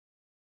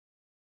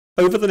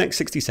Over the next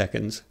 60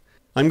 seconds,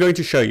 I'm going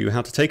to show you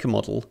how to take a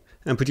model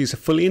and produce a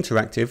fully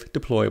interactive,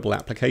 deployable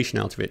application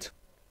out of it.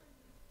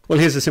 Well,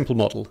 here's a simple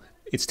model.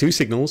 It's two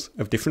signals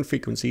of different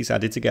frequencies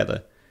added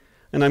together,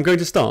 and I'm going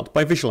to start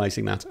by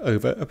visualizing that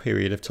over a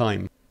period of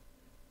time.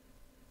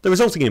 The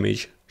resulting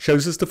image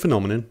shows us the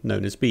phenomenon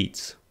known as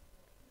beats.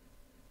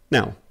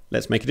 Now,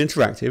 let's make it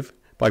interactive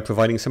by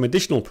providing some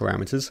additional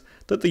parameters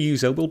that the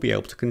user will be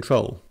able to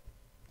control.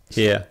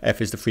 Here, f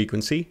is the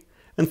frequency,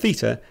 and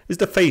theta is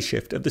the phase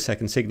shift of the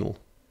second signal.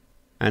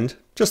 And,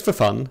 just for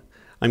fun,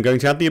 I'm going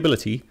to add the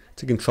ability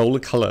to control the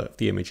colour of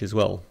the image as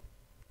well.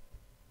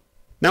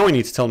 Now I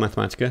need to tell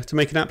Mathematica to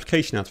make an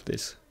application out of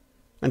this,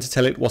 and to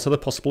tell it what are the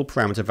possible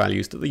parameter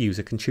values that the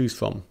user can choose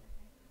from.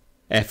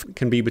 F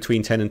can be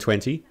between 10 and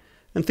 20,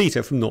 and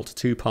theta from 0 to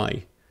 2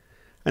 pi,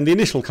 and the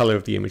initial colour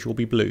of the image will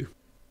be blue.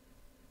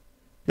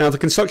 Now the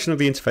construction of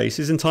the interface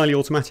is entirely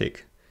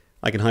automatic.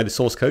 I can hide the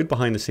source code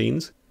behind the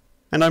scenes,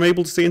 and I'm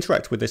able to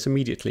interact with this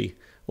immediately,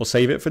 or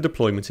save it for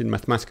deployment in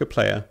Mathematica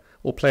Player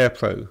or Player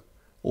Pro,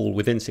 all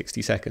within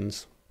 60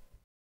 seconds.